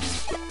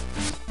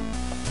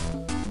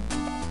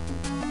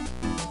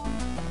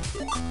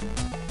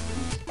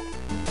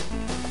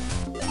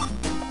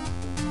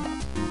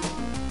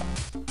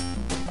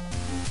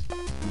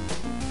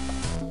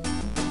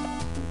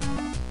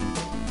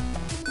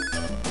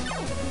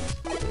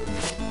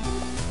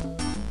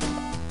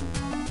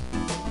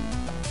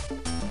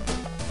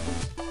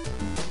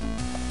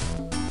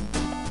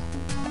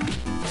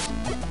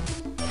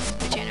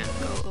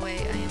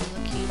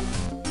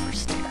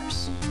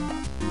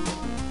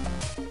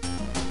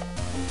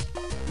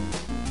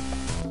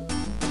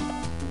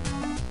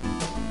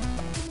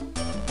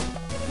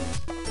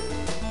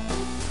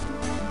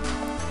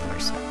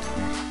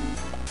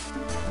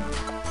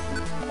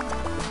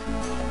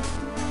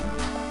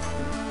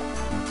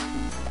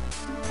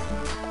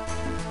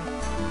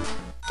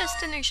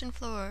 Destination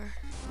floor.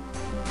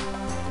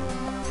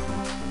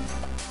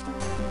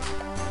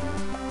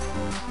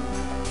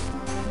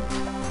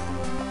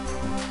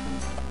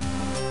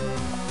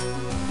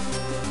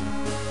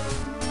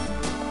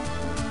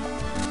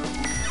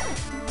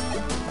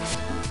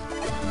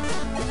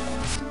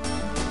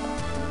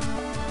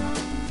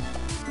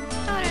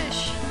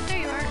 Oddish, there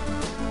you are.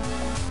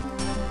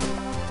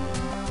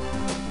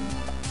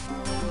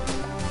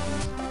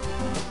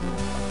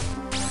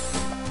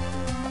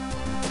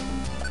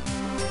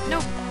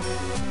 Nope.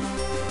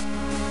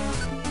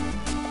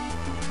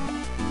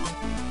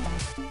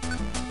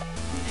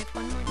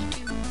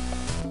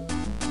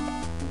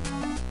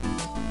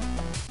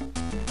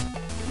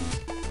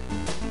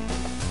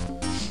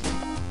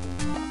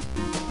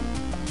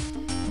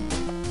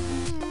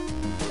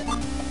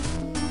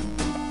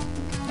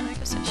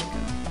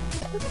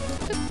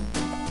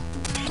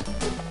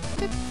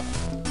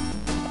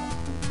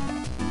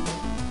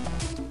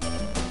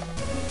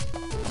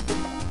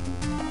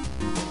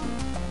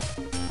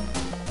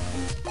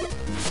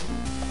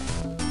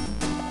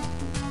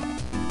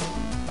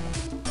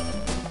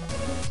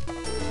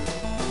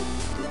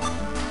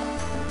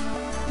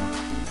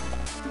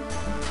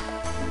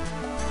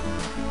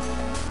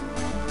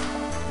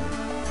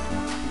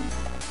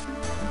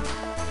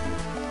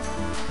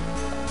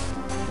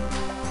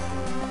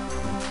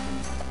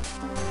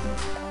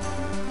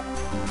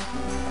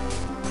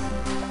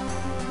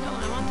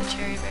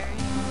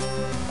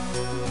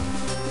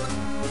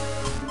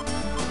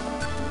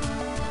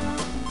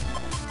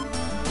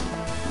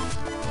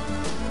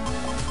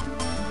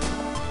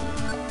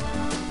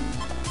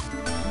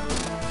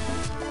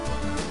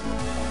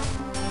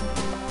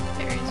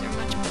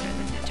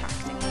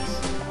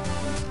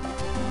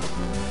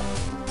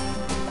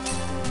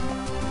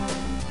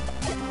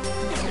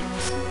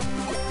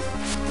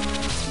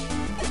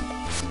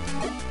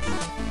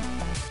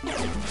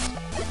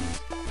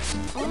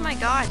 my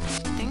god,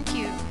 thank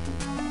you.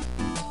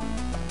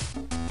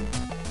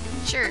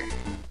 Sure.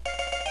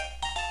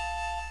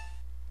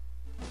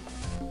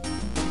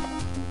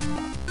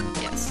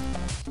 Yes.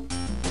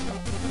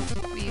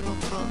 We will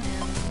pull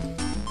him.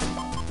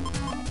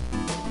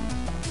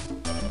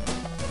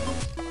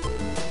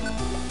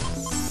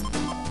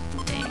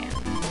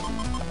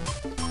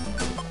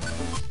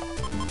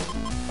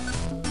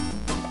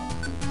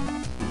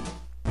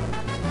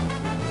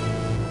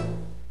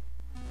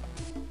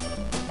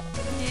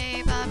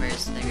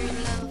 They're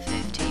level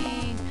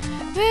 15.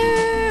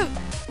 Woo!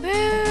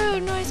 Woo!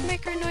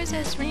 Noisemaker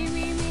noises. Me.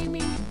 Give me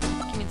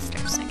the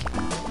stairs, thank you.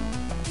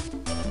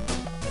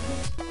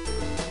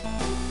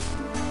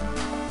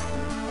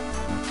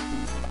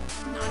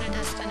 Not a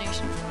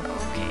destination.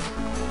 Okay.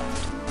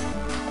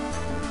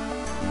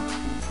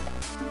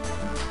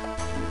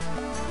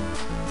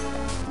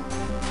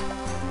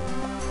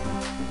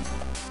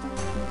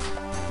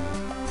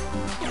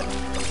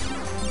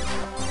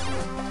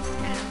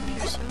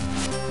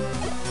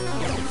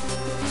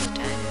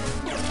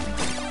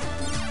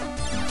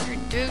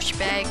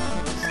 Douchebag.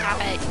 Stop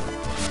it.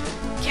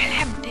 Get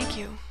him. Thank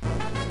you.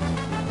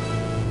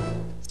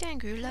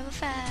 Stand group level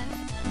 5.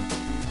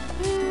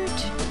 Woot.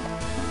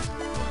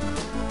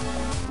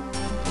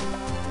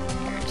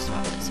 Here,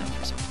 swap this out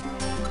for something.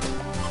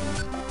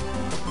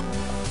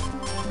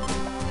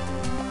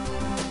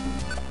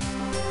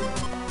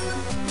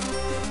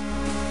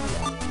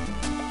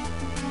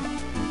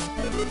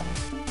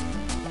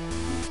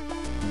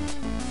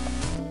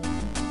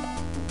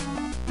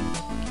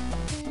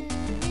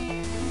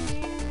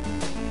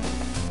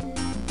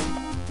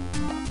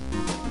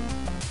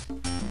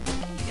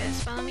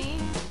 Follow me.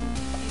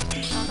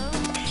 Follow.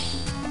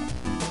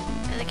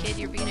 Other kid,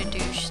 you're being a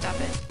douche. Stop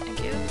it.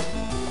 Thank you.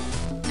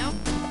 Nope.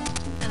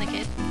 Other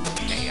kid.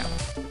 There you go.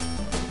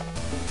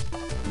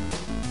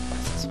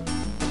 What's this one?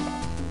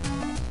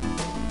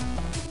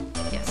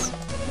 Yes.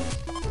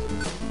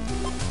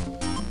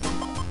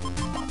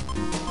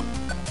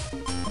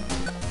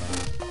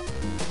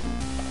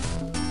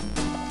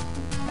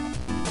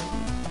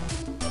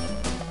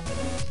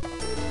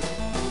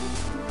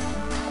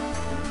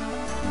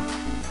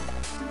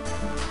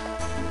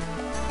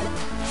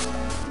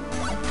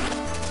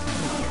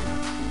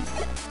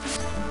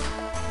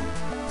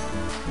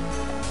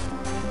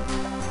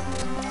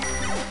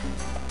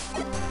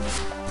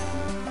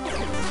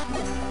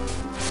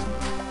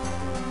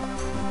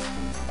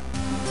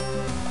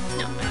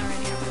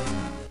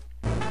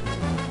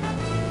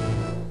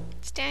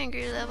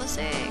 Angry level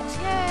 6.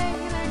 Yay!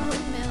 You learned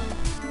windmill.